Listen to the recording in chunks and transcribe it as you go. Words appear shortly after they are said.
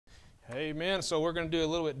Amen. So we're going to do a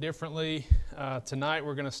little bit differently. Tonight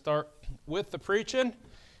we're going to start with the preaching.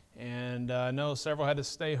 And I know several had to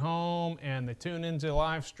stay home and they tuned into the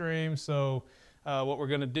live stream. So what we're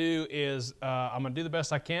going to do is I'm going to do the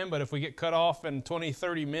best I can. But if we get cut off in 20,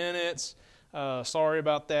 30 minutes, sorry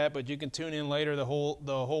about that. But you can tune in later. The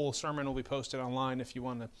whole sermon will be posted online if you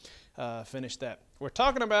want to finish that. We're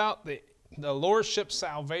talking about the Lordship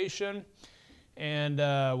salvation. And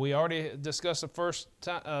we already discussed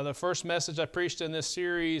the first message I preached in this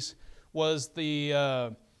series was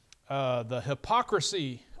the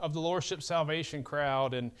hypocrisy of the Lordship salvation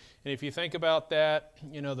crowd. And if you think about that,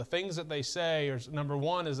 you know, the things that they say are, number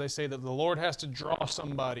one is they say that the Lord has to draw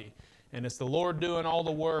somebody, and it's the Lord doing all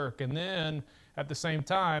the work. And then at the same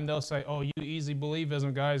time, they'll say, oh, you easy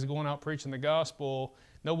believism guys going out preaching the gospel,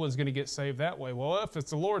 no one's going to get saved that way. Well, if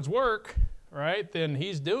it's the Lord's work, right, then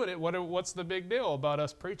He's doing it. What's the big deal about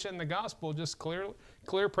us preaching the gospel, just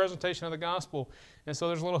clear presentation of the gospel? And so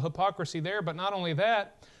there's a little hypocrisy there. But not only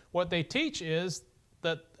that, what they teach is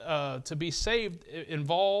that to be saved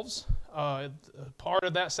involves, part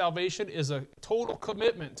of that salvation is a total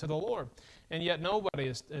commitment to the Lord. And yet nobody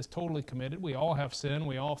is totally committed. We all have sin.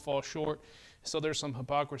 We all fall short. So there's some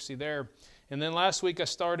hypocrisy there. And then last week I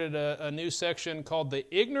started a new section called the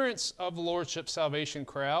ignorance of the Lordship salvation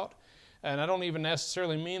crowd. And I don't even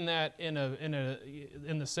necessarily mean that in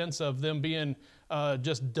the sense of them being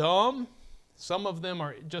just dumb. Some of them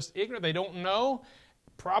are just ignorant. They don't know.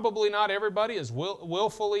 Probably not everybody is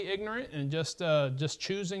willfully ignorant and just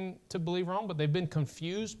choosing to believe wrong, but they've been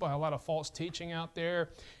confused by a lot of false teaching out there.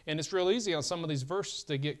 And it's real easy on some of these verses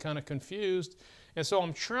to get kind of confused. And so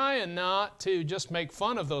I'm trying not to just make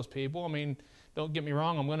fun of those people. I mean, don't get me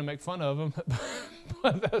wrong, I'm going to make fun of them.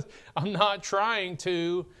 But I'm not trying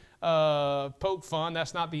to poke fun.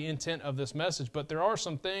 That's not the intent of this message. But there are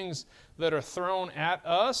some things that are thrown at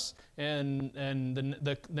us, and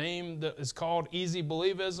the name that is called easy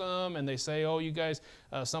believism, and they say, oh, you guys,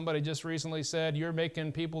 somebody just recently said you're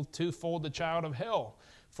making people twofold the child of hell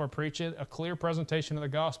for preaching a clear presentation of the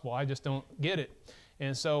gospel. I just don't get it.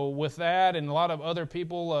 And so with that and a lot of other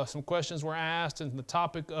people, some questions were asked, and the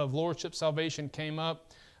topic of Lordship salvation came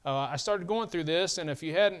up. I started going through this, and if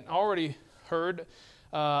you hadn't already heard,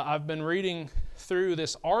 I've been reading through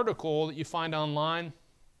this article that you find online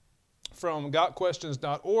from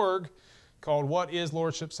gotquestions.org called What is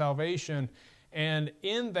Lordship Salvation? And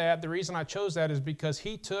in that, the reason I chose that is because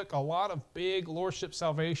he took a lot of big Lordship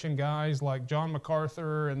salvation guys like John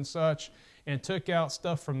MacArthur and such and took out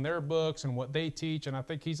stuff from their books and what they teach, and I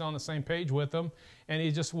think he's on the same page with them, and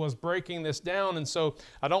he just was breaking this down. And so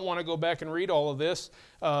I don't want to go back and read all of this,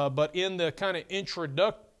 but in the kind of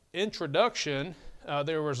introduction,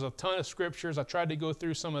 there was a ton of scriptures. I tried to go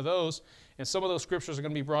through some of those, and some of those scriptures are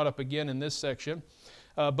going to be brought up again in this section.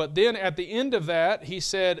 But then at the end of that, he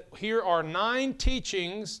said, here are 9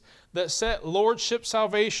 teachings that set Lordship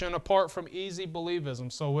salvation apart from easy believism.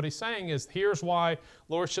 So what he's saying is, here's why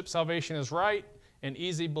Lordship salvation is right and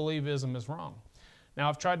easy believism is wrong. Now,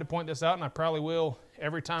 I've tried to point this out, and I probably will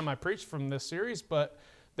every time I preach from this series, but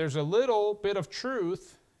there's a little bit of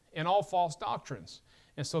truth in all false doctrines.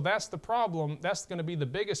 And so that's the problem. That's going to be the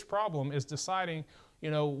biggest problem, is deciding,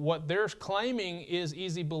 you know, what they're claiming is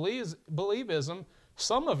easy believism.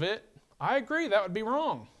 Some of it, I agree, that would be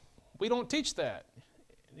wrong. We don't teach that.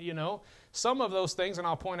 You know, some of those things, and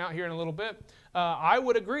I'll point out here in a little bit, I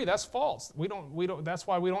would agree that's false. We don't. That's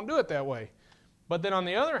why we don't do it that way. But then on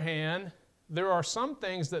the other hand, there are some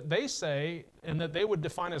things that they say and that they would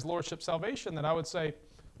define as Lordship salvation that I would say,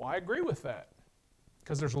 well, I agree with that.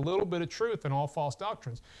 Because there's a little bit of truth in all false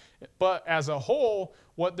doctrines. But as a whole,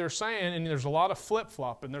 what they're saying, and there's a lot of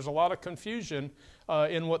flip-flop, and there's a lot of confusion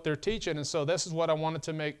in what they're teaching. And so this is what I wanted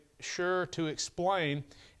to make sure to explain.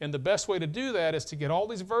 And the best way to do that is to get all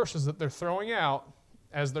these verses that they're throwing out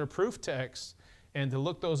as their proof texts and to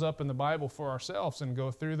look those up in the Bible for ourselves and go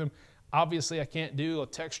through them. Obviously, I can't do a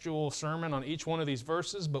textual sermon on each one of these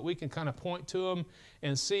verses, but we can kind of point to them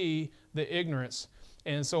and see the ignorance.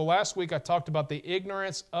 And so last week I talked about the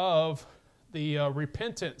ignorance of the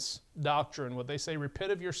repentance doctrine, what they say,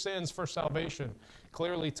 repent of your sins for salvation,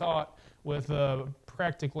 clearly taught with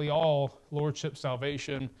practically all Lordship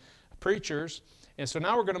salvation preachers. And so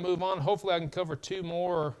now we're going to move on. Hopefully I can cover 2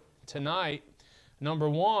 more tonight. Number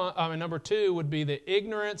 2 would be the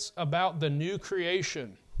ignorance about the new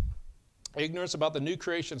creation. Ignorance about the new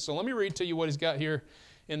creation. So let me read to you what he's got here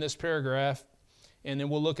in this paragraph, and then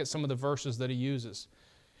we'll look at some of the verses that he uses.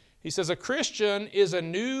 He says, a Christian is a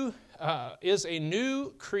new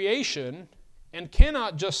creation and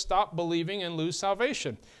cannot just stop believing and lose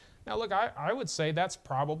salvation. Now look, I would say that's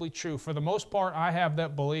probably true. For the most part, I have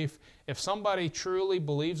that belief. If somebody truly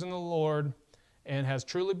believes in the Lord and has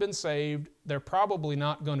truly been saved, they're probably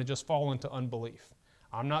not going to just fall into unbelief.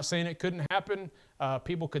 I'm not saying it couldn't happen.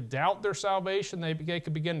 People could doubt their salvation. They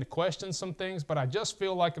could begin to question some things. But I just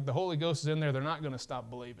feel like if the Holy Ghost is in there, they're not going to stop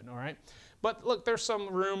believing, all right? But look, there's some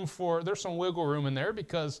wiggle room in there,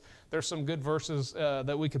 because there's some good verses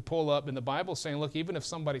that we could pull up in the Bible saying, look, even if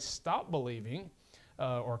somebody stopped believing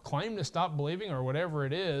or claimed to stop believing or whatever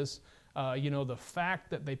it is, the fact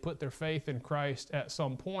that they put their faith in Christ at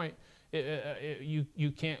some point,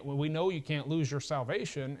 you can't. Well, we know you can't lose your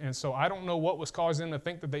salvation, and so I don't know what was causing them to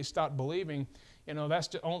think that they stopped believing.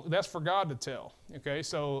 That's for God to tell. Okay,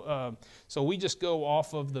 so we just go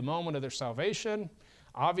off of the moment of their salvation.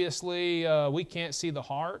 Obviously, we can't see the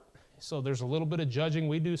heart, so there's a little bit of judging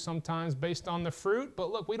we do sometimes based on the fruit.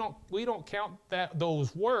 But look, we don't count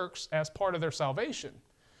those works as part of their salvation.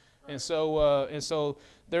 And so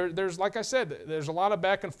there's, like I said, there's a lot of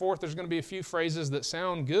back and forth. There's going to be a few phrases that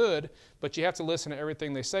sound good, but you have to listen to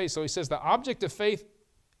everything they say. So he says the object of faith,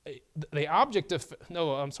 that's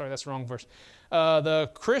the wrong verse.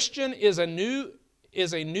 The Christian is a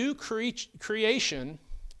new creation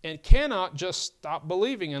and cannot just stop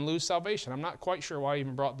believing and lose salvation. I'm not quite sure why I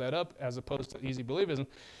even brought that up as opposed to easy believism.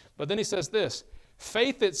 But then he says this,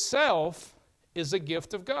 faith itself is a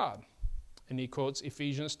gift of God. And he quotes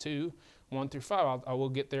Ephesians 2, 1 through 5. I will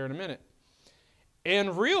get there in a minute.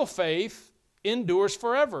 And real faith endures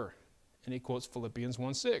forever. And he quotes Philippians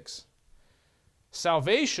 1, 6.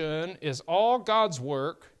 Salvation is all God's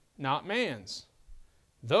work, not man's.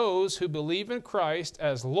 Those who believe in Christ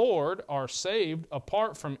as Lord are saved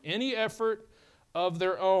apart from any effort of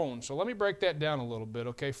their own. So let me break that down a little bit,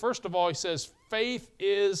 okay? First of all, he says faith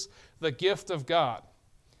is the gift of God.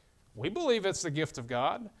 We believe it's the gift of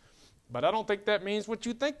God. But I don't think that means what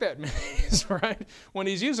you think that means, right? When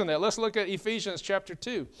he's using that. Let's look at Ephesians chapter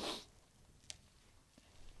 2.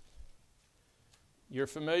 You're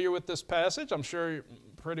familiar with this passage. I'm sure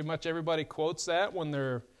pretty much everybody quotes that when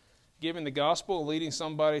they're giving the gospel, leading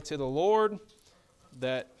somebody to the Lord,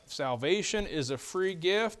 that salvation is a free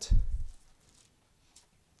gift.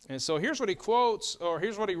 And so here's what he quotes, or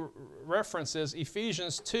here's what he references,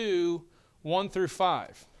 Ephesians 2, 1 through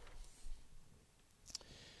 5.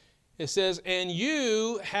 It says, and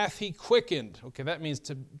you hath he quickened. Okay, that means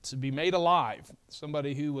to be made alive.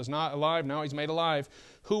 Somebody who was not alive, now he's made alive.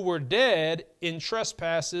 Who were dead in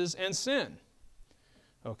trespasses and sin.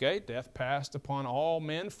 Okay, death passed upon all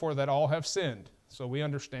men, for that all have sinned. So we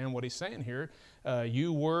understand what he's saying here.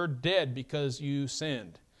 You were dead because you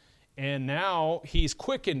sinned. And now he's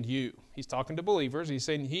quickened you. He's talking to believers. He's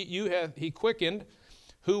saying he quickened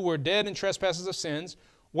who were dead in trespasses of sins,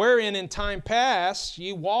 wherein in time past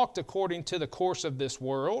ye walked according to the course of this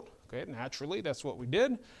world. Okay, naturally, that's what we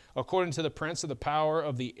did. According to the prince of the power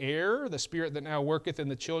of the air, the spirit that now worketh in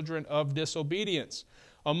the children of disobedience,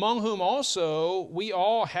 among whom also we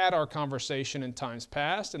all had our conversation in times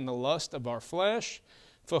past in the lust of our flesh,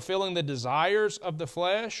 fulfilling the desires of the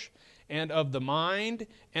flesh and of the mind,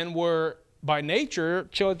 and were by nature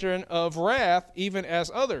children of wrath, even as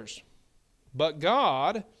others. But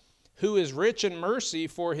God, who is rich in mercy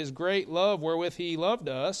for his great love wherewith he loved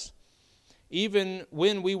us, even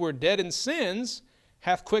when we were dead in sins,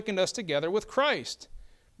 hath quickened us together with Christ.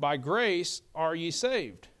 By grace are ye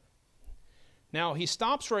saved. Now he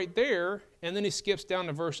stops right there, and then he skips down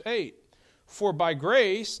to verse 8. For by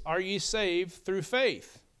grace are ye saved through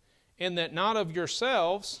faith, and that not of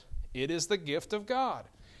yourselves, it is the gift of God.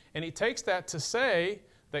 And he takes that to say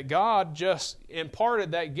that God just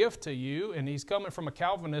imparted that gift to you, and he's coming from a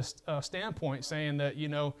Calvinist standpoint, saying that,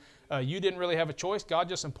 you didn't really have a choice. God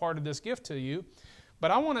just imparted this gift to you. But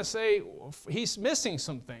I want to say he's missing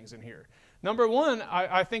some things in here. Number one,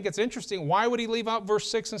 I think it's interesting. Why would he leave out verse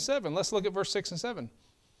 6 and 7? Let's look at verse 6 and 7.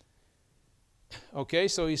 Okay,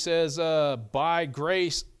 so he says, by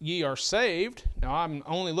grace ye are saved. Now, I'm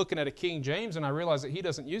only looking at a King James, and I realize that he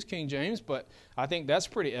doesn't use King James, but I think that's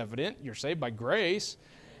pretty evident. You're saved by grace.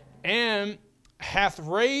 And hath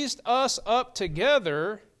raised us up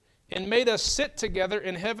together and made us sit together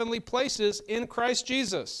in heavenly places in Christ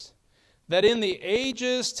Jesus, that in the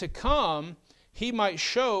ages to come he might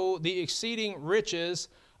show the exceeding riches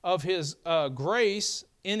of his grace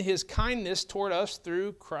in his kindness toward us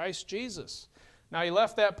through Christ Jesus. Now, he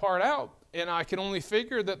left that part out, and I can only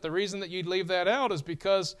figure that the reason that you'd leave that out is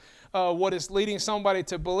because what is leading somebody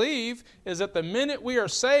to believe is that the minute we are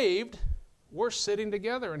saved, we're sitting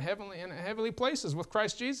together in heavenly places with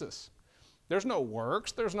Christ Jesus. There's no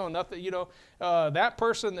works. There's no nothing. That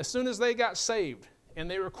person, as soon as they got saved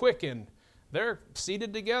and they were quickened, They're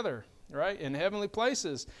seated together, right, in heavenly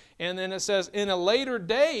places. And then it says, in a later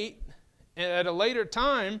date, at a later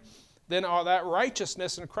time, then all that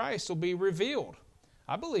righteousness in Christ will be revealed.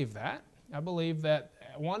 I believe that. I believe that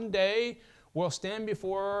one day we'll stand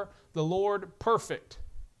before the Lord perfect,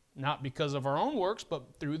 not because of our own works, but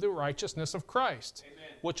through the righteousness of Christ,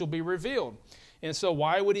 Amen, which will be revealed. And so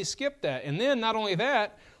why would he skip that? And then not only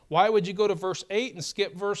that, why would you go to verse 8 and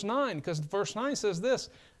skip verse 9? Because verse 9 says this,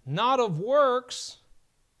 not of works,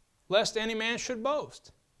 lest any man should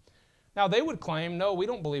boast. Now they would claim, no, we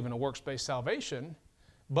don't believe in a works-based salvation,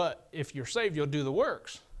 but if you're saved, you'll do the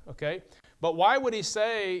works, okay? But why would he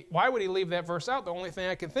leave that verse out? The only thing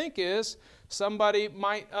I can think is somebody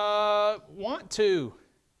might want to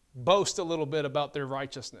boast a little bit about their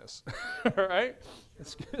righteousness, all right?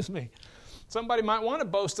 Excuse me. Somebody might want to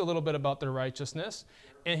boast a little bit about their righteousness.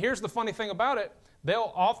 And here's the funny thing about it.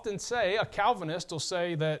 They'll often say, a Calvinist will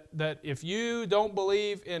say that if you don't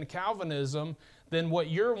believe in Calvinism, then what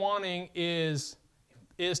you're wanting is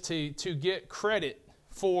to get credit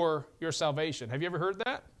for your salvation. Have you ever heard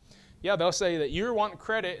that? Yeah, they'll say that you're wanting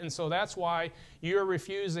credit, and so that's why you're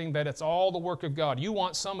refusing that it's all the work of God. You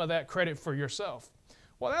want some of that credit for yourself.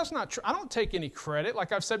 Well, that's not true. I don't take any credit,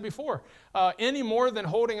 like I've said before, any more than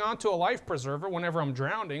holding on to a life preserver whenever I'm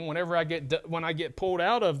drowning. When I get pulled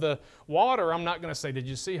out of the water, I'm not going to say, did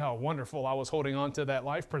you see how wonderful I was holding on to that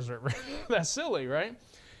life preserver? That's silly, right?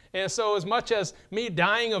 And so as much as me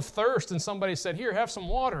dying of thirst and somebody said, here, have some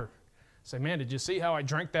water. Say, man, did you see how I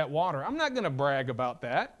drank that water? I'm not going to brag about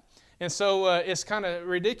that. And so it's kind of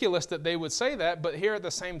ridiculous that they would say that, but here at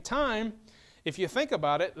the same time, if you think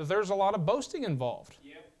about it, there's a lot of boasting involved.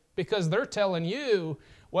 Yep. Because they're telling you,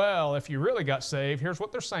 well, if you really got saved, here's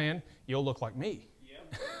what they're saying, you'll look like me.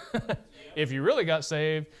 Yep. Yep. If you really got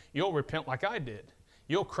saved, you'll repent like I did.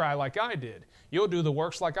 You'll cry like I did. You'll do the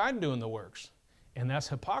works like I'm doing the works. And that's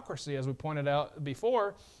hypocrisy, as we pointed out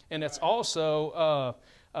before, and it's also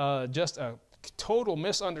just a total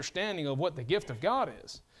misunderstanding of what the gift of God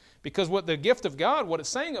is. Because what the gift of God, what it's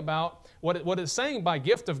saying by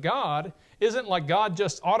gift of God, isn't like God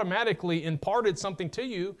just automatically imparted something to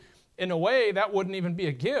you. In a way, that wouldn't even be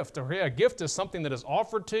a gift. A gift is something that is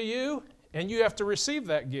offered to you, and you have to receive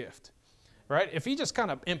that gift. Right? If he just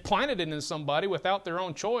kind of implanted it in somebody without their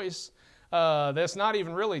own choice, that's not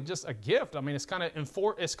even really just a gift. I mean, it's kind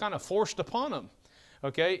of forced upon them.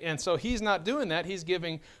 Okay, and so he's not doing that. He's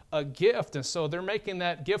giving a gift, and so they're making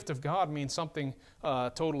that gift of God mean something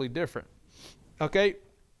totally different. Okay,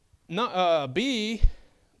 B,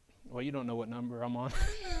 well, you don't know what number I'm on.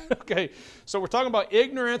 Okay, so we're talking about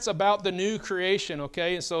ignorance about the new creation,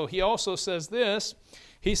 okay? And so he also says this.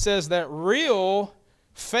 He says that real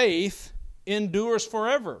faith endures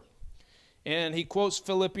forever. And he quotes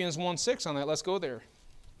Philippians 1:6 on that. Let's go there.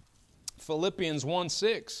 Philippians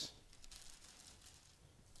 1:6.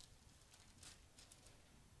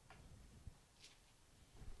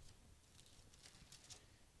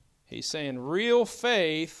 He's saying real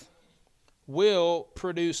faith will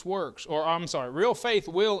produce works. Or, I'm sorry, real faith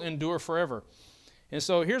will endure forever. And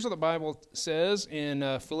so here's what the Bible says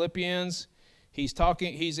in Philippians. He's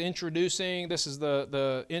introducing, this is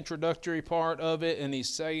the introductory part of it, and he's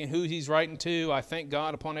saying who he's writing to. I thank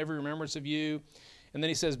God upon every remembrance of you. And then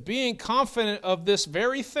he says, being confident of this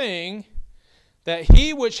very thing, that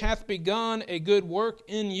he which hath begun a good work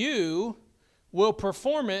in you will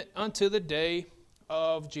perform it unto the day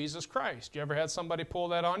of Jesus Christ. You ever had somebody pull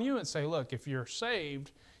that on you and say, look, if you're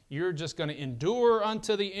saved, you're just going to endure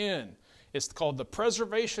unto the end. It's called the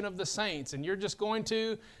preservation of the saints, and you're just going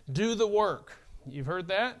to do the work. You've heard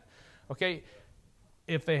that? Okay,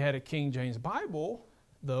 if they had a King James Bible,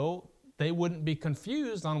 though, they wouldn't be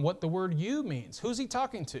confused on what the word you means. Who's he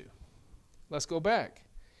talking to? Let's go back.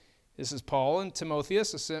 This is Paul and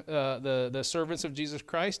Timotheus, the servants of Jesus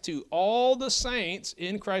Christ, to all the saints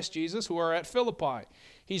in Christ Jesus who are at Philippi.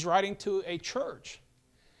 He's writing to a church.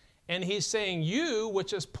 And he's saying you,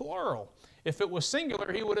 which is plural. If it was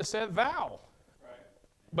singular, he would have said thou. Right.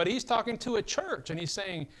 But he's talking to a church, and he's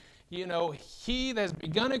saying, you know, he that has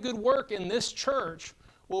begun a good work in this church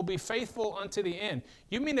will be faithful unto the end.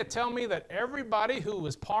 You mean to tell me that everybody who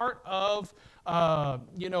was part of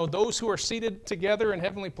those who are seated together in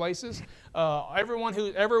heavenly places, everyone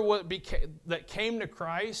who that came to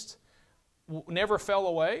Christ never fell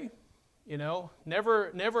away,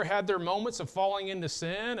 never had their moments of falling into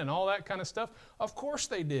sin and all that kind of stuff? Of course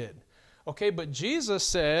they did. Okay, but Jesus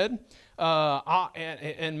said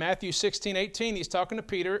in Matthew 16:18, he's talking to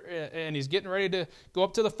Peter, and he's getting ready to go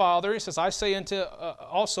up to the Father. He says, I say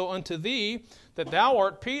also unto thee that thou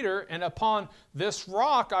art Peter, and upon this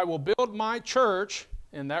rock I will build my church,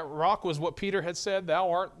 And that rock was what Peter had said,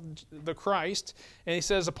 thou art the Christ. And he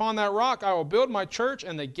says, upon that rock I will build my church,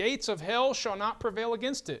 and the gates of hell shall not prevail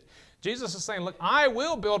against it. Jesus is saying, look, I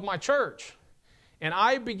will build my church. And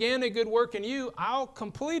I began a good work in you, I'll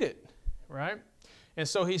complete it, right? And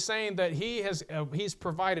so he's saying that he's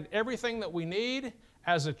provided everything that we need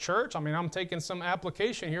as a church. I mean, I'm taking some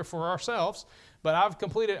application here for ourselves, but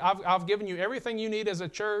I've given you everything you need as a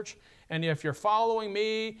church. And if you're following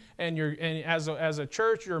me and as a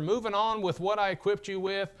church, you're moving on with what I equipped you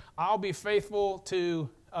with, I'll be faithful to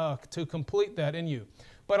complete that in you.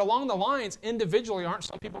 But along the lines, individually, aren't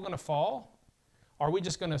some people going to fall? Are we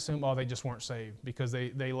just going to assume, oh, they just weren't saved because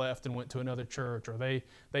they left and went to another church, or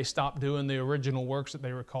they stopped doing the original works that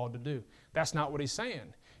they were called to do? That's not what he's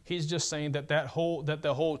saying. He's just saying that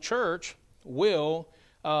the whole church will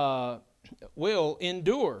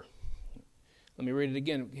endure. Let me read it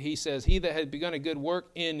again. He says, he that had begun a good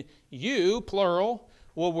work in you, plural,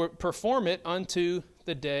 will perform it unto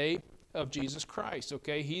the day of Jesus Christ.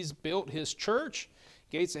 Okay, he's built his church.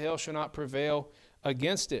 Gates of hell shall not prevail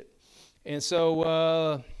against it. And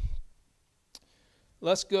so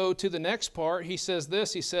let's go to the next part. He says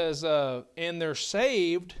this. He says, and they're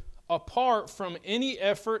saved apart from any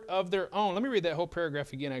effort of their own. Let me read that whole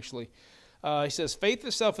paragraph again, actually. He says, faith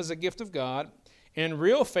itself is a gift of God, and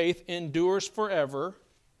real faith endures forever.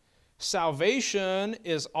 Salvation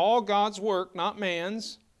is all God's work, not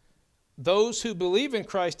man's. Those who believe in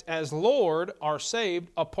Christ as Lord are saved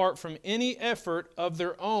apart from any effort of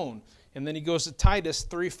their own. And then he goes to Titus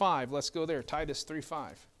 3:5. Let's go there, Titus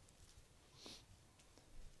 3:5.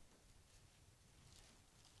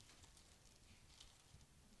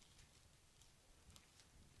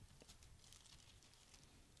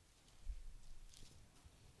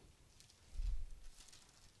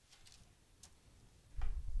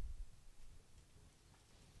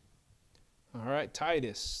 All right,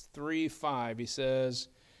 Titus 3:5. He says,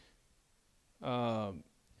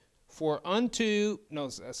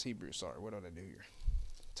 that's Hebrew, sorry. What did I do here?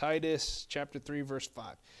 Titus chapter 3, verse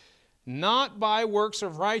 5. Not by works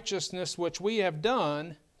of righteousness which we have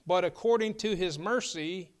done, but according to his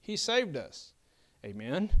mercy he saved us.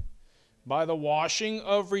 Amen. By the washing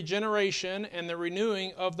of regeneration and the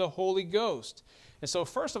renewing of the Holy Ghost. And so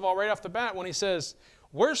first of all, right off the bat, when he says,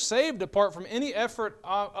 we're saved apart from any effort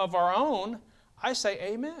of our own, I say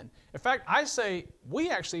amen. In fact, I say we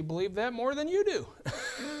actually believe that more than you do.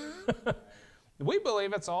 We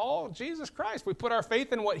believe it's all Jesus Christ. We put our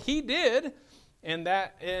faith in what he did, and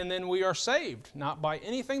then we are saved, not by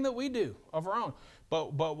anything that we do of our own,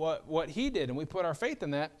 but what he did, and we put our faith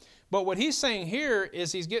in that. But what he's saying here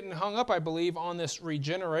is he's getting hung up, I believe, on this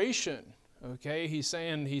regeneration. Okay, he's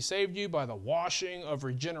saying he saved you by the washing of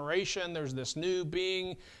regeneration. There's this new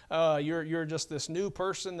being. You're just this new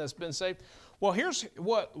person that's been saved. Well, here's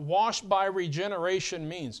what washed by regeneration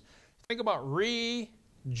means. Think about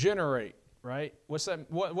regenerate, right? What's that?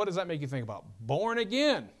 What does that make you think about? Born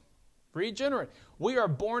again. Regenerate. We are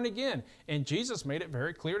born again. And Jesus made it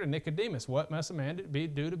very clear to Nicodemus, what must a man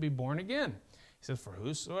do to be born again? He says, for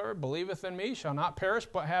whosoever believeth in me shall not perish,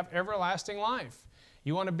 but have everlasting life.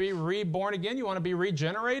 You want to be reborn again? You want to be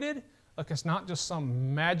regenerated? Look, it's not just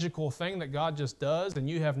some magical thing that God just does and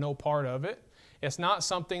you have no part of it. It's not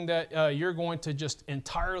something that you're going to just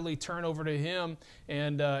entirely turn over to him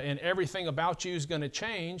and everything about you is going to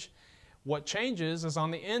change. What changes is on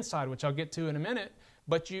the inside, which I'll get to in a minute.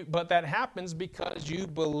 But that happens because you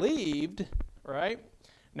believed, right?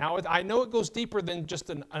 Now, I know it goes deeper than just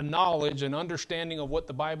a knowledge and understanding of what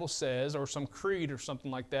the Bible says or some creed or something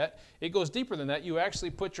like that. It goes deeper than that. You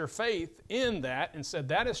actually put your faith in that and said,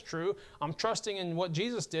 that is true. I'm trusting in what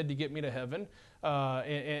Jesus did to get me to heaven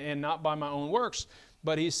and not by my own works.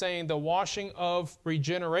 But he's saying the washing of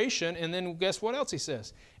regeneration. And then guess what else he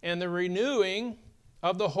says? And the renewing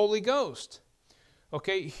of the Holy Ghost.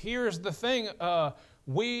 Okay, here's the thing.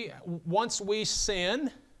 Once we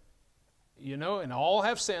sin, and all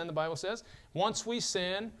have sinned, the Bible says. Once we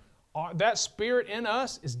sin, that spirit in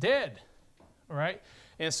us is dead, right?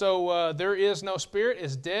 And so there is no spirit,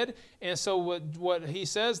 is dead. And so what he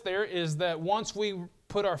says there is that once we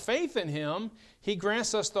put our faith in him, he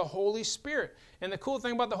grants us the Holy Spirit. And the cool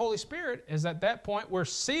thing about the Holy Spirit is at that point we're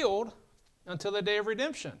sealed until the day of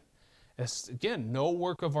redemption. It's, again, no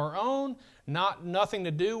work of our own, nothing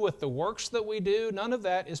to do with the works that we do. None of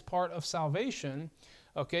that is part of salvation.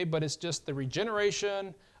 Okay, but it's just the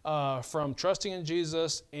regeneration from trusting in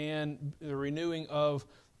Jesus and the renewing of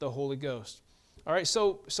the Holy Ghost. All right,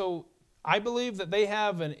 so I believe that they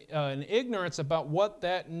have an ignorance about what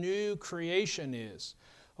that new creation is.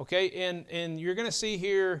 Okay, and you're going to see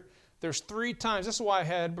here there's 3 times. This is why I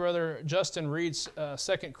had Brother Justin read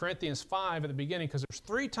 2 Corinthians 5 at the beginning, because there's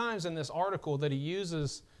 3 times in this article that he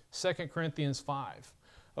uses 2 Corinthians 5.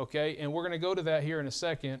 Okay, and we're going to go to that here in a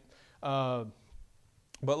second. But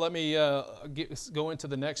let me go into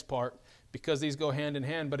the next part, because these go hand in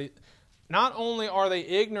hand. But not only are they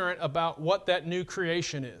ignorant about what that new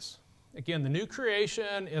creation is. Again, the new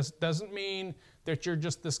creation doesn't mean that you're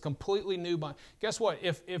just this completely new body. Guess what?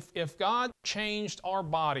 If God changed our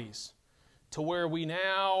bodies to where we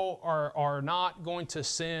now are not going to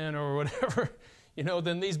sin or whatever,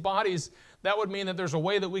 then these bodies, that would mean that there's a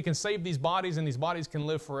way that we can save these bodies and these bodies can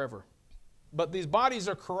live forever. But these bodies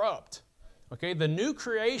are corrupt. Okay, the new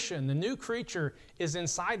creation, the new creature is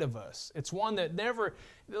inside of us. It's one that never,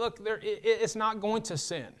 it's not going to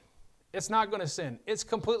sin. It's not going to sin. It's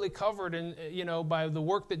completely covered in, by the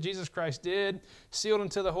work that Jesus Christ did, sealed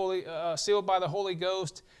by the Holy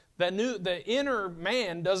Ghost. The inner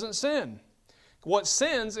man doesn't sin. What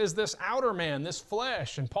sins is this outer man, this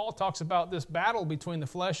flesh. And Paul talks about this battle between the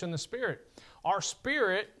flesh and the spirit. Our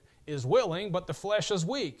spirit is willing, but the flesh is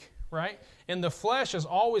weak, right? And the flesh is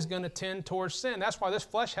always going to tend towards sin. That's why this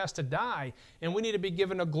flesh has to die, and we need to be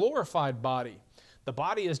given a glorified body. The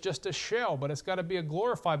body is just a shell, but it's got to be a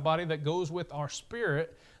glorified body that goes with our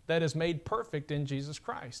spirit that is made perfect in Jesus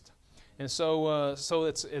Christ. And so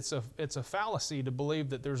it's a fallacy to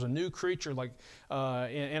believe that there's a new creature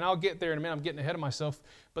and I'll get there in a minute. I'm getting ahead of myself.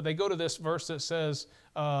 But they go to this verse that says,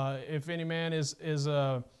 if any man is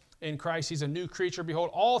in Christ, he's a new creature.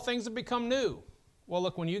 Behold, all things have become new. Well,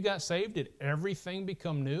 look, when you got saved, did everything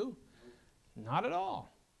become new? Not at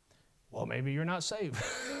all. Well, maybe you're not saved.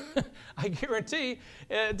 I guarantee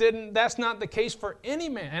it didn't. That's not the case for any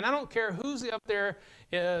man. And I don't care who's up there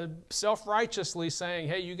self-righteously saying,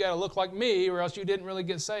 hey, you got to look like me or else you didn't really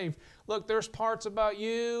get saved. Look, there's parts about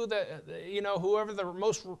you that, whoever the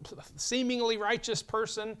most seemingly righteous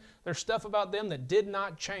person, there's stuff about them that did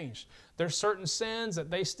not change. There's certain sins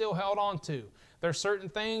that they still held on to. There's certain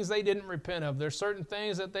things they didn't repent of. There's certain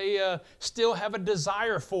things that they still have a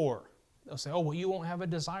desire for. They'll say, oh, well, you won't have a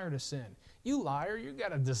desire to sin. You liar, you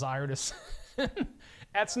got a desire to sin.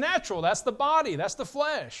 That's natural. That's the body. That's the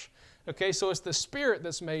flesh. Okay, so it's the spirit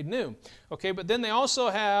that's made new. Okay, but then they also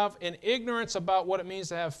have an ignorance about what it means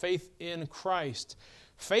to have faith in Christ.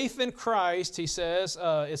 Faith in Christ, he says,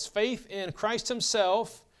 is faith in Christ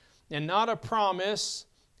himself and not a promise,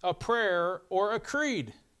 a prayer, or a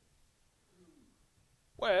creed.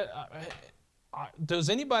 Well, does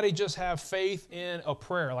anybody just have faith in a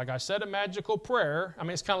prayer? Like I said, a magical prayer. I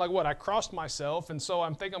mean, it's kind of like what? I crossed myself, and so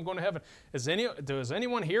I'm thinking I'm going to heaven. Does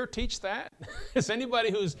anyone here teach that? Is anybody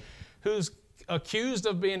who's accused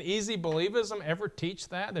of being easy believism ever teach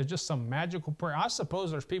that? There's just some magical prayer. I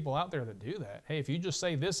suppose there's people out there that do that. Hey, if you just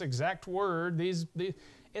say this exact word,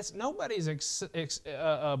 nobody's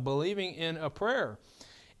believing in a prayer.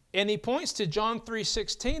 And he points to John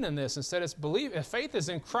 3:16 in this and said faith is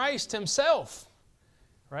in Christ himself,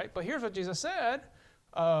 right? But here's what Jesus said.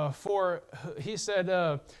 He said,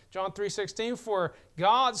 John 3:16, for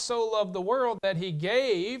God so loved the world that he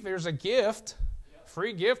gave, there's a gift,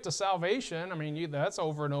 free gift of salvation. I mean, that's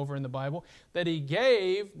over and over in the Bible, that he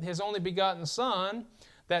gave his only begotten Son,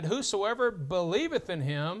 that whosoever believeth in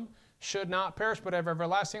him should not perish but have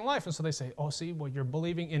everlasting life. And so they say, oh, see, well, you're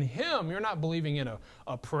believing in him. You're not believing in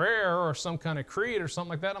a prayer or some kind of creed or something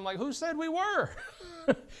like that. I'm like, who said we were?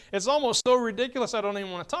 It's almost so ridiculous I don't even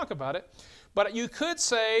want to talk about it. But you could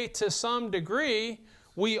say to some degree,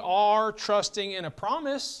 we are trusting in a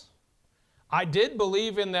promise. I did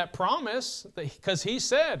believe in that promise because he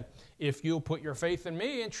said, if you'll put your faith in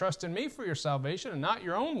me and trust in me for your salvation and not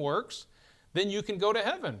your own works, then you can go to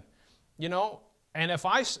heaven. And if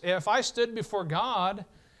I stood before God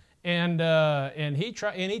and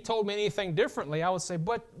he told me anything differently, I would say,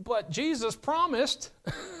 but Jesus promised,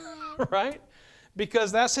 right?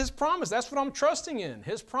 Because that's his promise. That's what I'm trusting in.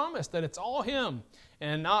 His promise that it's all him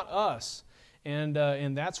and not us. And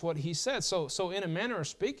that's what he said. So in a manner of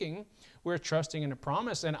speaking, we're trusting in a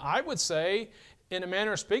promise. And I would say, in a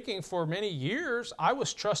manner of speaking, for many years, I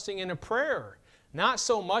was trusting in a prayer. Not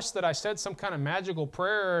so much that I said some kind of magical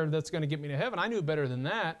prayer that's going to get me to heaven. I knew better than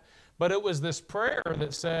that. But it was this prayer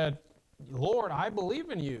that said, Lord, I believe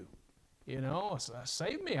in you.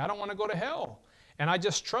 Save me. I don't want to go to hell. And I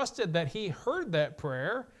just trusted that he heard that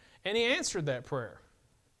prayer and he answered that prayer.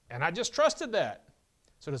 And I just trusted that.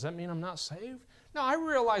 So does that mean I'm not saved? No, I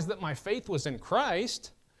realized that my faith was in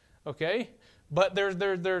Christ. Okay? But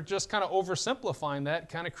they're just kind of oversimplifying that,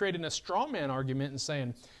 kind of creating a straw man argument and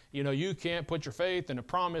saying, you can't put your faith in a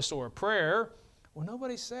promise or a prayer. Well,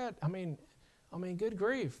 nobody said, I mean, good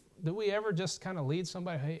grief. Do we ever just kind of lead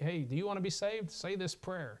somebody, hey, do you want to be saved? Say this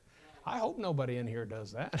prayer. I hope nobody in here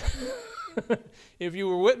does that. If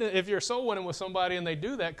you're soul winning with somebody and they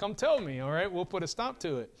do that, come tell me, all right? We'll put a stop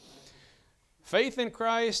to it. Faith in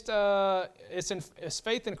Christ, it's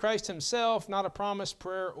faith in Christ himself, not a promise,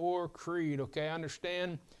 prayer, or creed. Okay, I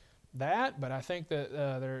understand that, but I think that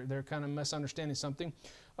they're kind of misunderstanding something.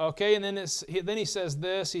 Okay, and then he says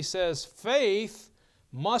this. He says, faith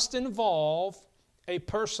must involve a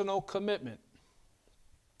personal commitment.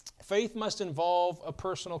 Faith must involve a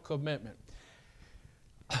personal commitment.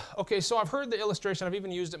 Okay, so I've heard the illustration. I've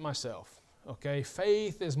even used it myself. Okay,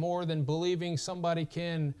 faith is more than believing somebody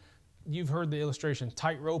can, you've heard the illustration,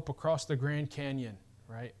 tightrope across the Grand Canyon,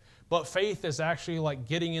 right? But faith is actually like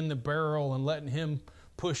getting in the barrel and letting him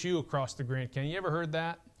push you across the Grand Canyon. You ever heard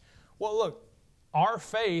that? Well, look, our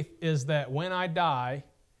faith is that when I die,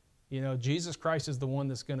 Jesus Christ is the one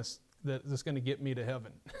that's going to get me to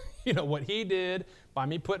heaven. What he did by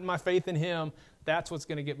me putting my faith in him, that's what's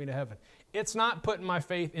going to get me to heaven. It's not putting my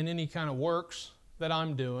faith in any kind of works that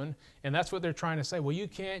I'm doing, and that's what they're trying to say. Well, you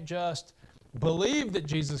can't just believe that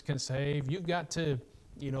Jesus can save. You've got to,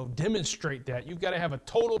 demonstrate that. You've got to have a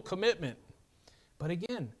total commitment. But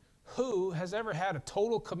again, who has ever had a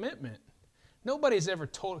total commitment? Nobody's ever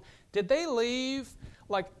told. Did they leave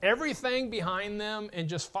like everything behind them and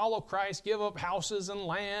just follow Christ, give up houses and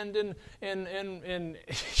land and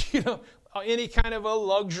any kind of a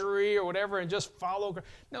luxury or whatever and just follow?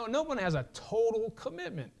 No, no one has a total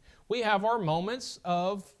commitment. We have our moments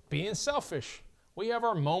of being selfish. We have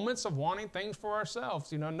our moments of wanting things for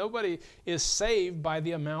ourselves. Nobody is saved by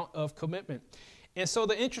the amount of commitment. And so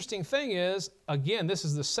the interesting thing is, again, this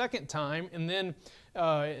is the second time, and then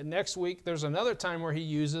next week there's another time where he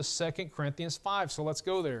uses 2 Corinthians 5. So let's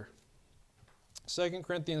go there. 2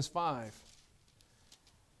 Corinthians 5.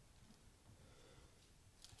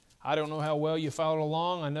 I don't know how well you followed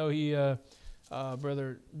along. I know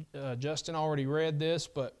Brother Justin already read this,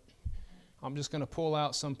 but I'm just going to pull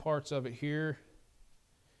out some parts of it here.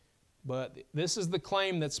 But this is the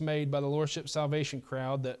claim that's made by the Lordship Salvation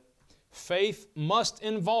crowd, that faith must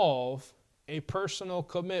involve a personal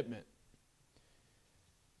commitment.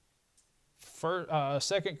 2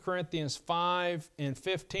 Corinthians 5 and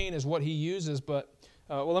 15 is what he uses, but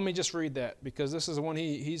let me just read that, because this is the one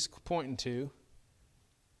he's pointing to.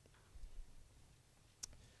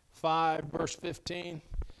 5 verse 15,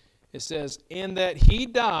 it says, "In that he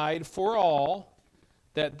died for all,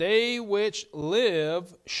 that they which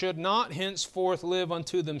live should not henceforth live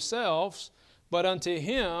unto themselves, but unto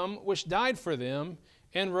him which died for them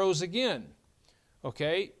and rose again."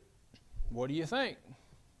 Okay, what do you think?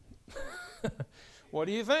 What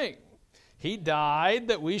do you think? He died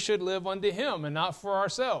that we should live unto him and not for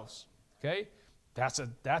ourselves. Okay, that's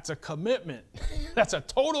a commitment. That's a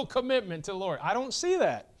total commitment to the Lord. I don't see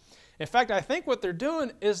that. In fact, I think what they're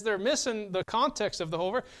doing is they're missing the context of the whole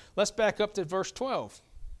verse. Let's back up to verse 12.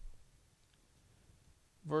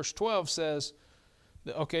 Verse 12 says,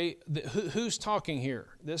 okay, who's talking here?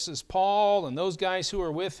 This is Paul and those guys who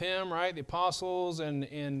are with him, right? The apostles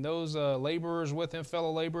and those laborers with him,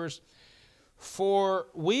 fellow laborers. "For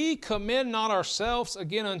we commend not ourselves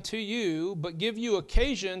again unto you, but give you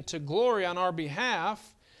occasion to glory on our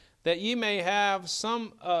behalf, that ye may have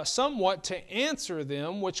somewhat to answer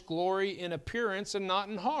them which glory in appearance and not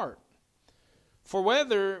in heart. For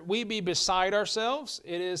whether we be beside ourselves,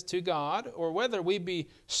 it is to God, or whether we be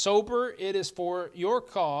sober, it is for your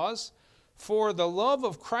cause. For the love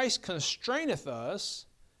of Christ constraineth us."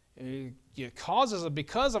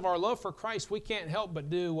 Because of our love for Christ, we can't help but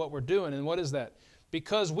do what we're doing. And what is that?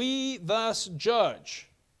 "Because we thus judge."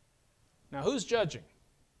 Now, who's judging?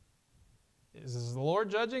 Is this the Lord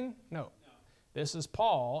judging? No. This is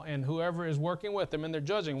Paul and whoever is working with him, and they're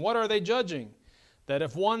judging. What are they judging? That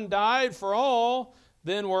if one died for all,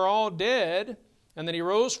 then we're all dead, and that he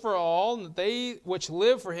rose for all, and that they which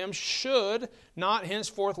live for him should not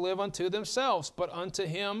henceforth live unto themselves, but unto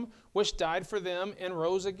him which died for them and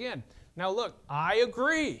rose again. Now look, I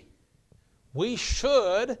agree. We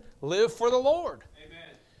should live for the Lord.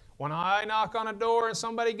 Amen. When I knock on a door and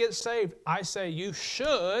somebody gets saved, I say, you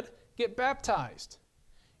should get baptized.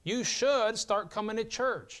 You should start coming to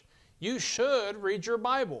church. You should read your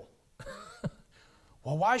Bible.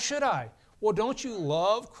 Well, why should I? Well, don't you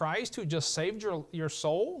love Christ who just saved your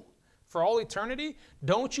soul for all eternity?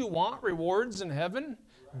 Don't you want rewards in heaven?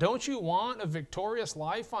 Don't you want a victorious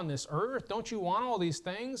life on this earth? Don't you want all these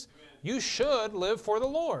things? Amen. You should live for the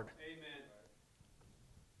Lord. Amen.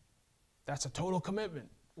 That's a total commitment.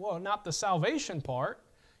 Well, not the salvation part.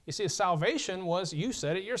 You see, salvation was, you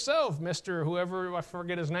said it yourself, Mr. whoever, I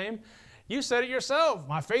forget his name. You said it yourself.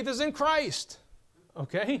 My faith is in Christ.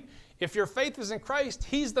 Okay? If your faith is in Christ,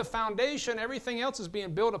 He's the foundation. Everything else is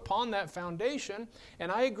being built upon that foundation. And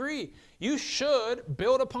I agree. You should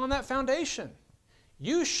build upon that foundation.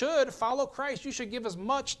 You should follow Christ. You should give as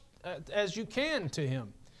much as you can to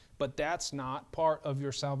Him. But that's not part of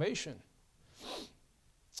your salvation.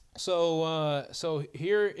 So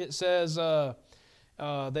here it says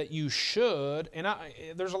that you should, and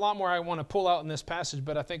there's a lot more I want to pull out in this passage,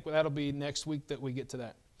 but I think that'll be next week that we get to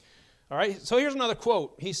that. All right, so here's another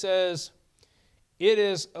quote. He says, it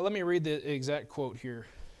is, let me read the exact quote here.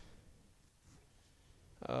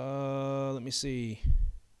 Let me see.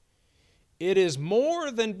 It is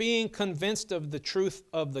more than being convinced of the truth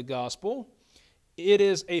of the gospel. It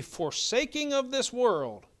is a forsaking of this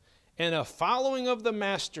world and a following of the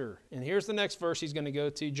Master. And here's the next verse he's going to go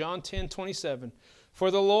to, John 10:27. For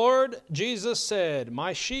the Lord Jesus said,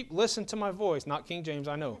 my sheep listen to my voice. Not King James,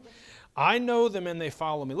 I know. I know them and they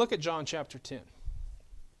follow me. Look at John chapter 10.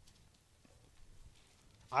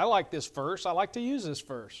 I like this verse. I like to use this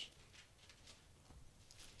verse.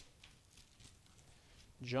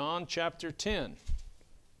 John chapter 10,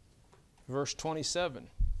 verse 27.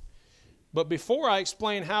 But before I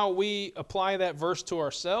explain how we apply that verse to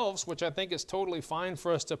ourselves, which I think is totally fine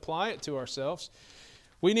for us to apply it to ourselves,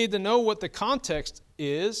 we need to know what the context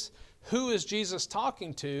is. Who is Jesus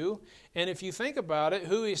talking to? And if you think about it,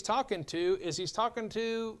 who He's talking to is He's talking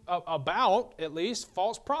to about, at least,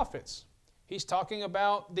 false prophets. He's talking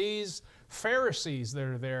about these Pharisees that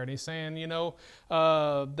are there. And He's saying,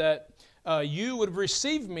 that you would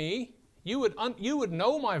receive me, you would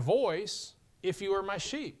know my voice if you were my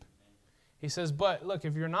sheep. He says, but look,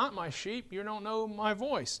 if you're not my sheep, you don't know my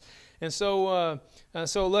voice. And so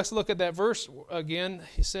let's look at that verse again.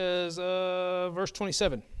 He says, verse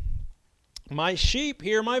 27. My sheep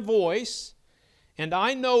hear my voice, and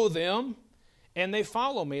I know them, and they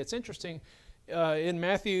follow me. It's interesting. In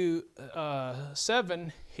Matthew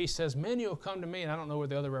 7, he says, many will come to me, and I don't know where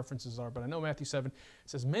the other references are, but I know Matthew 7. It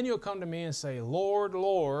says, many will come to me and say, Lord,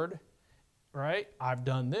 Lord, right? I've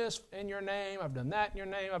done this in your name. I've done that in your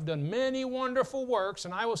name. I've done many wonderful works,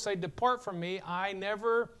 and I will say, depart from me. I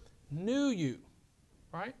never knew you,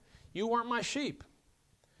 right? You weren't my sheep.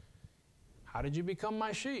 How did you become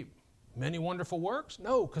my sheep? Many wonderful works?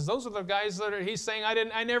 No, because those are the guys that He's saying,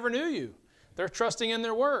 I never knew you. They're trusting in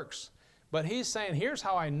their works. But He's saying, here's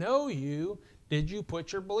how I know you. Did you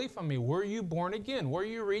put your belief on me? Were you born again? Were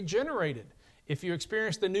you regenerated? If you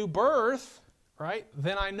experienced the new birth, right,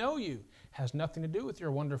 then I know you. Has nothing to do with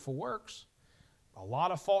your wonderful works. A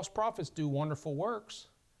lot of false prophets do wonderful works.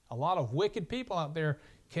 A lot of wicked people out there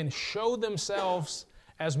can show themselves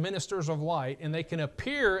as ministers of light, and they can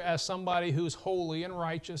appear as somebody who's holy and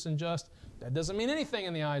righteous and just. That doesn't mean anything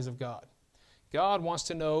in the eyes of God. God wants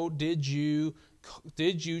to know, did you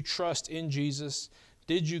trust in Jesus?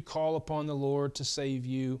 Did you call upon the Lord to save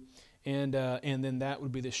you? And then that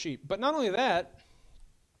would be the sheep. But not only that,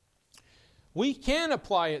 we can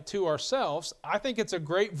apply it to ourselves. I think it's a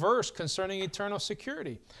great verse concerning eternal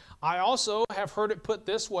security. I also have heard it put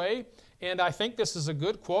this way, and I think this is a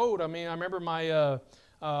good quote. I mean, I remember my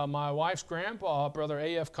wife's grandpa, Brother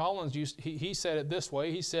A.F. Collins, he said it this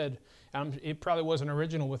way. He said, it probably wasn't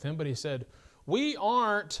original with him, but he said, we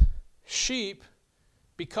aren't sheep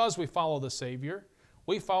because we follow the Savior.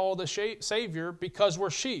 We follow the Savior because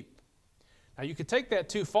we're sheep. Now, you could take that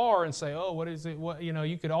too far and say, oh, what is it?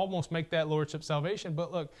 You could almost make that Lordship salvation.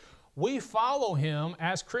 But look, we follow Him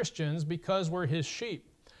as Christians because we're His sheep.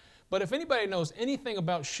 But if anybody knows anything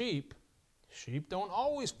about sheep, sheep don't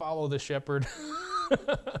always follow the shepherd.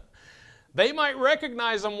 They might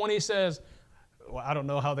recognize him when he says, well, I don't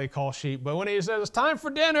know how they call sheep, but when he says, it's time for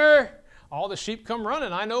dinner, all the sheep come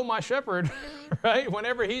running. I know my shepherd, right?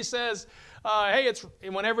 Whenever he says,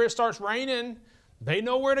 whenever it starts raining, they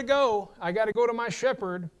know where to go. I got to go to my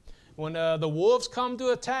shepherd. When the wolves come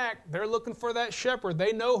to attack, they're looking for that shepherd.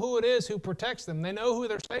 They know who it is who protects them. They know who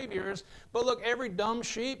their Savior is. But look, every dumb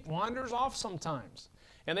sheep wanders off sometimes.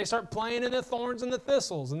 And they start playing in the thorns and the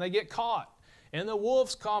thistles, and they get caught. And the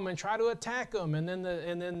wolves come and try to attack them, and then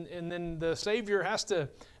the Savior has to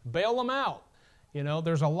bail them out.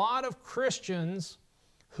 There's a lot of Christians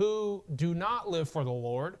who do not live for the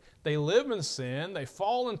Lord. They live in sin. They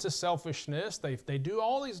fall into selfishness. They do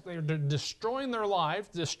all these. They're destroying their life,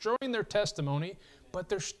 destroying their testimony, but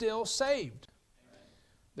they're still saved.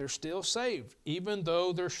 They're still saved, even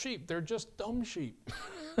though they're sheep. They're just dumb sheep.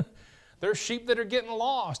 They're sheep that are getting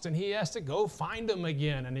lost, and He has to go find them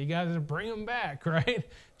again, and He got to bring them back, right?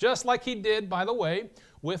 Just like He did, by the way,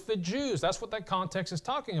 with the Jews. That's what that context is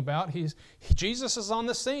talking about. Jesus is on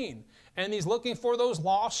the scene, and He's looking for those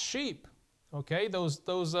lost sheep. Okay, those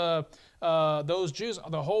Jews,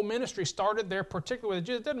 the whole ministry started there, particularly with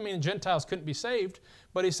the Jews. It doesn't mean Gentiles couldn't be saved,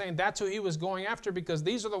 but he's saying that's who he was going after, because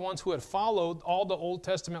these are the ones who had followed all the Old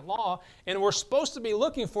Testament law and were supposed to be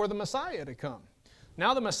looking for the Messiah to come.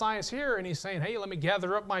 Now the Messiah's here, and he's saying, hey, let me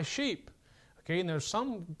gather up my sheep. Okay, and there's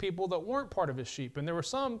some people that weren't part of his sheep, and there were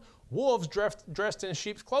some wolves dressed in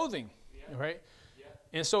sheep's clothing, right? Yeah.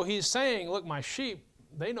 And so he's saying, look, my sheep,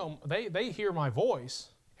 they hear my voice,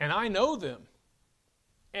 and I know them,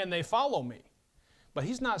 and they follow me. But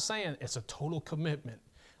he's not saying it's a total commitment.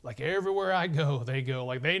 Like everywhere I go, they go.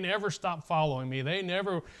 Like they never stop following me.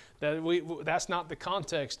 That's not the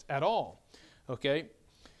context at all. Okay?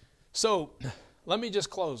 So let me just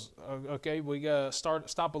close. Okay? We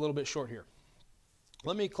stop a little bit short here.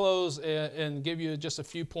 Let me close and give you just a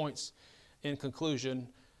few points in conclusion.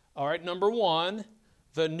 All right, number one,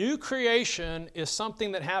 the new creation is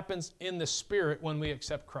something that happens in the Spirit when we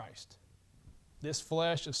accept Christ. This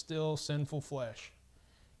flesh is still sinful flesh.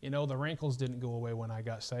 You know, the wrinkles didn't go away when I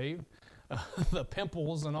got saved. The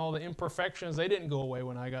pimples and all the imperfections, they didn't go away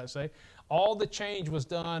when I got saved. All the change was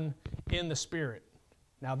done in the Spirit.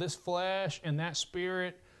 Now this flesh and that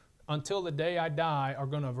spirit, until the day I die, are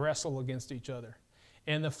going to wrestle against each other.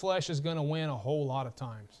 And the flesh is going to win a whole lot of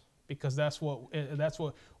times. Because that's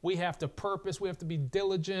what we have to purpose. We have to be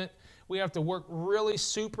diligent. We have to work really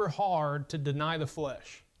super hard to deny the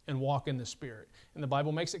flesh and walk in the Spirit. And the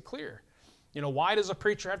Bible makes it clear. You know, why does a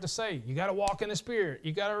preacher have to say, you got to walk in the Spirit?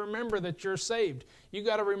 You got to remember that you're saved. You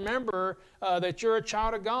got to remember that you're a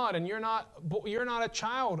child of God, and you're not a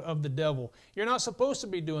child of the devil. You're not supposed to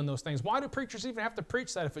be doing those things. Why do preachers even have to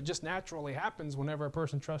preach that if it just naturally happens whenever a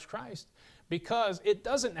person trusts Christ? Because it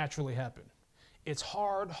doesn't naturally happen. It's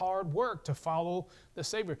hard work to follow the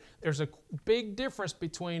Savior. There's a big difference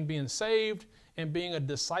between being saved and being a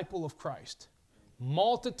disciple of Christ.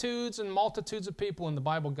 Multitudes and multitudes of people in the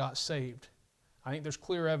Bible got saved. I think there's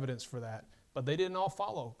clear evidence for that. But they didn't all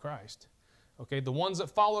follow Christ. Okay, the ones that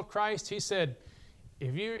followed Christ, he said,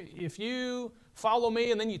 if you follow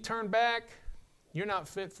me and then you turn back, you're not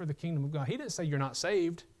fit for the kingdom of God. He didn't say you're not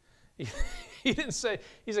saved. He said,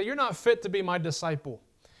 you're not fit to be my disciple.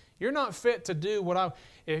 You're not fit to do what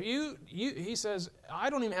he says,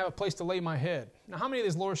 I don't even have a place to lay my head. Now, how many of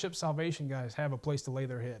these Lordship salvation guys have a place to lay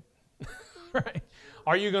their head? Right?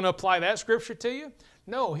 Are you going to apply that scripture to you?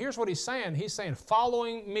 No, here's what he's saying. He's saying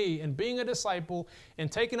following me and being a disciple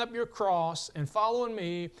and taking up your cross and following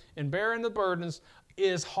me and bearing the burdens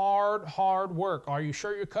is hard work. Are you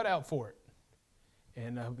sure you're cut out for it?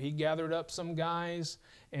 And he gathered up some guys,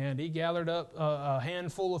 and he gathered up a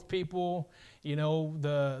handful of people. You know,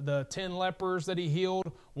 the 10 lepers that he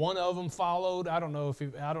healed, one of them followed. I don't know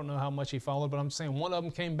how much he followed, but I'm saying one of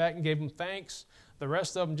them came back and gave him thanks. The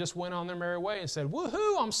rest of them just went on their merry way and said,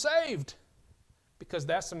 woohoo, I'm saved. Because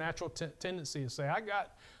that's the natural tendency to say,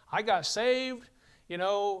 I got saved, you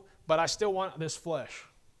know, but I still want this flesh.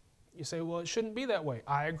 You say, well, it shouldn't be that way.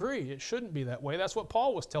 I agree, it shouldn't be that way. That's what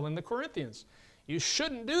Paul was telling the Corinthians. You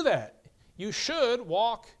shouldn't do that. You should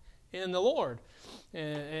walk in the Lord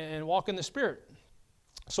and walk in the Spirit.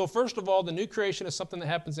 So first of all, the new creation is something that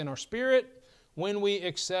happens in our spirit when we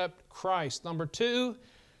accept Christ. Number two,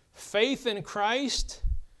 faith in Christ.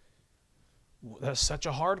 That's such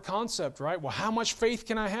a hard concept, right? Well, how much faith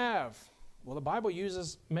can I have? Well, the Bible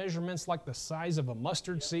uses measurements like the size of a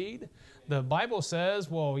mustard seed. The Bible says,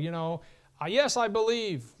 well, you know, yes, I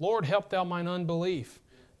believe. Lord, help thou mine unbelief.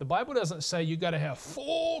 The Bible doesn't say you got to have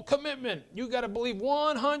full commitment. You got to believe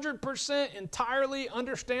 100% entirely,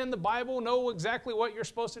 understand the Bible, know exactly what you're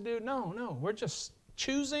supposed to do. No, we're just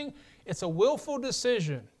choosing. It's a willful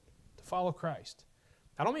decision to follow Christ.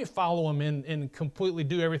 I don't mean follow Him and completely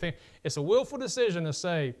do everything. It's a willful decision to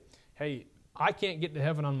say, hey, I can't get to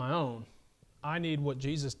heaven on my own. I need what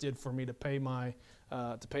Jesus did for me to pay my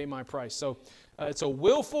price. So it's a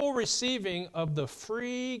willful receiving of the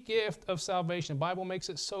free gift of salvation. The Bible makes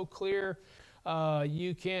it so clear.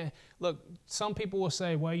 You can't look. Some people will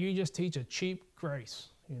say, "Well, you just teach a cheap grace.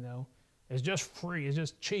 You know, it's just free. It's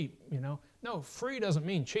just cheap. You know, no, free doesn't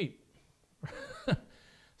mean cheap.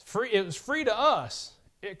 Free. It was free to us.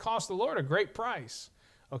 It cost the Lord a great price.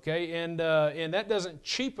 Okay, and that doesn't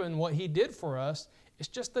cheapen what He did for us. It's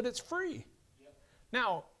just that it's free."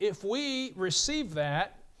 Now, if we receive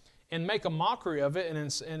that and make a mockery of it,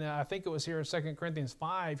 and I think it was here in 2 Corinthians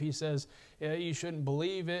 5, he says, you shouldn't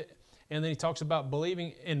believe it. And then he talks about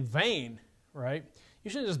believing in vain, right? You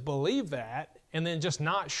shouldn't just believe that and then just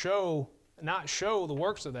not show the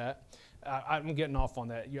works of that. I'm getting off on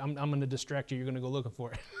that. I'm going to distract you. You're going to go looking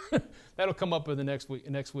for it. That'll come up in the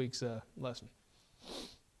next week's lesson.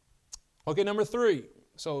 Okay, number 3.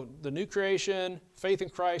 So the new creation, faith in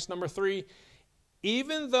Christ. Number 3,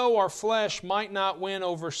 even though our flesh might not win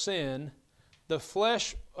over sin, this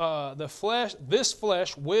flesh will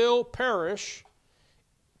perish,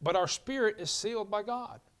 but our spirit is sealed by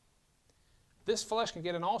God. This flesh can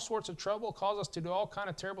get in all sorts of trouble, cause us to do all kind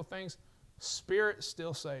of terrible things. Spirit is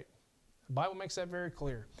still saved. The Bible makes that very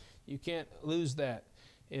clear. You can't lose that.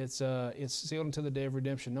 It's sealed until the day of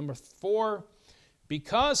redemption. Number 4,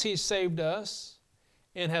 because He saved us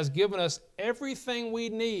and has given us everything we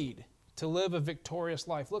need to live a victorious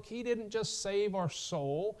life. Look, He didn't just save our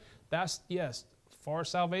soul. That's, yes, as far as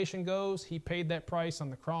salvation goes, He paid that price on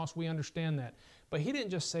the cross. We understand that. But He didn't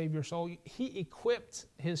just save your soul. He equipped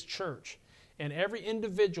His church. And every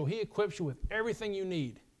individual, He equips you with everything you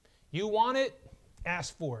need. You want it?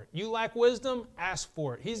 Ask for it. You lack wisdom? Ask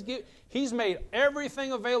for it. He's made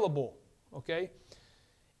everything available. Okay?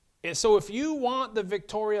 And so if you want the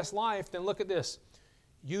victorious life, then look at this.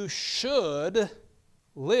 You should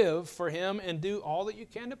live for Him and do all that you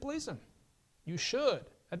can to please Him. You should.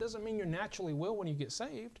 That doesn't mean you naturally will when you get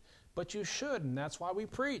saved, but you should, and that's why we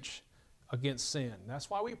preach against sin.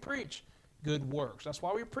 That's why we preach good works. That's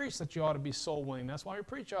why we preach that you ought to be soul winning. That's why we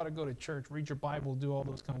preach you ought to go to church, read your Bible, do all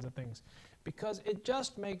those kinds of things. Because it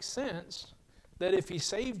just makes sense that if He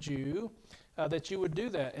saved you, that you would do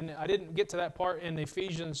that. And I didn't get to that part in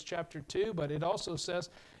Ephesians chapter 2, but it also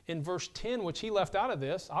says in verse 10, which he left out of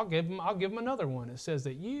this, I'll give him another one. It says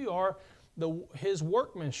that you are His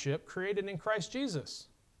workmanship created in Christ Jesus.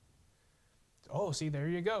 Oh, see, there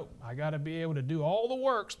you go. I got to be able to do all the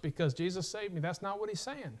works because Jesus saved me. That's not what He's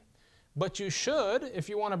saying. But you should, if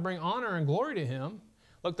you want to bring honor and glory to Him.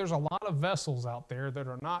 Look, there's a lot of vessels out there that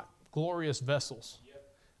are not glorious vessels. Yep.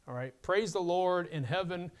 All right. Praise the Lord in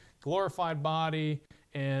heaven, glorified body,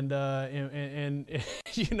 and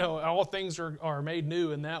you know, all things are made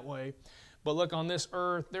new in that way. But look, on this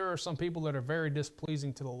earth, there are some people that are very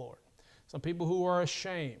displeasing to the Lord. Some people who are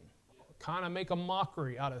ashamed, kind of make a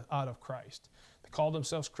mockery out of Christ. They call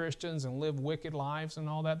themselves Christians and live wicked lives and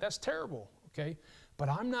all that. That's terrible. Okay. But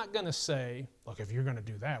I'm not going to say, look, if you're going to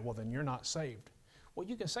do that, well, then you're not saved. Well,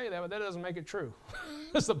 you can say that, but that doesn't make it true.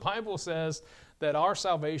 Because the Bible says that our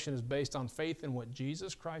salvation is based on faith in what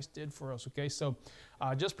Jesus Christ did for us. Okay, so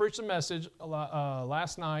I just preached a message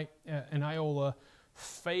last night in Iola.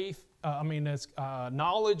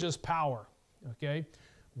 Knowledge is power. Okay,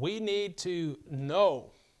 we need to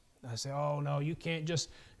know. I say, oh, no, you can't just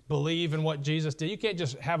believe in what Jesus did. You can't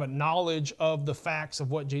just have a knowledge of the facts of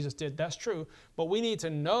what Jesus did. That's true. But we need to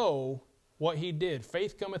know what He did.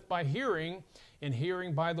 Faith cometh by hearing, and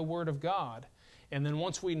hearing by the Word of God. And then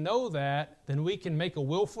once we know that, then we can make a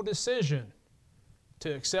willful decision to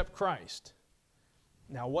accept Christ.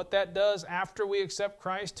 Now, what that does after we accept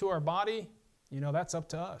Christ to our body, you know, that's up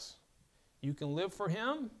to us. You can live for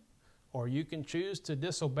Him, or you can choose to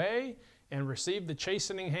disobey and receive the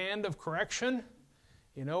chastening hand of correction,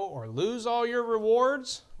 you know, or lose all your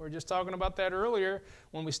rewards. We were just talking about that earlier.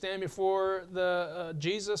 When we stand before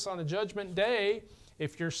Jesus on the judgment day,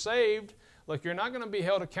 if you're saved, look, you're not going to be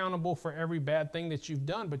held accountable for every bad thing that you've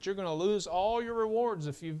done, but you're going to lose all your rewards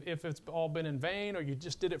if it's all been in vain, or you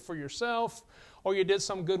just did it for yourself, or you did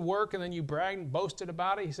some good work and then you bragged and boasted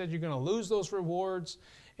about it. He said you're going to lose those rewards,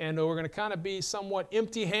 and we're going to kind of be somewhat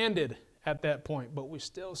empty-handed at that point, but we're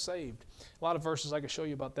still saved. A lot of verses I could show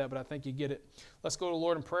you about that, but I think you get it. Let's go to the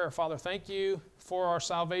Lord in prayer. Father, thank You for our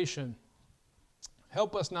salvation.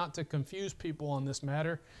 Help us not to confuse people on this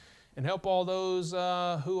matter, and help all those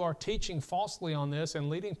who are teaching falsely on this and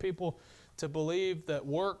leading people to believe that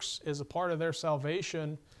works is a part of their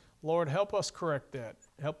salvation. Lord, help us correct that.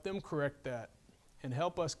 Help them correct that. And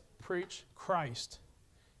help us preach Christ,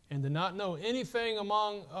 and to not know anything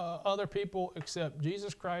among other people except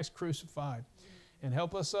Jesus Christ crucified. And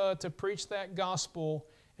help us to preach that gospel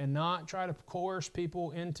and not try to coerce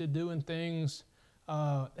people into doing things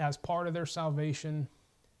as part of their salvation,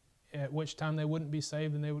 at which time they wouldn't be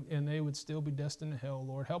saved and they would still be destined to hell.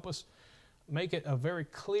 Lord, help us make it a very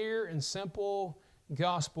clear and simple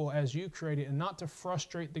gospel as You created, and not to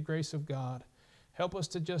frustrate the grace of God. Help us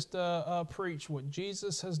to just preach what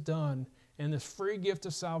Jesus has done and this free gift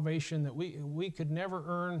of salvation, that we could never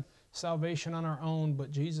earn salvation on our own, but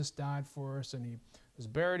Jesus died for us, and He was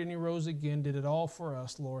buried and He rose again, did it all for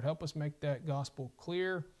us. Lord, help us make that gospel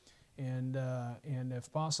clear, and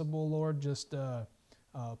if possible, Lord, just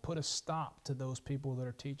put a stop to those people that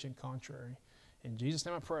are teaching contrary. In Jesus'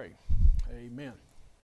 name I pray. Amen.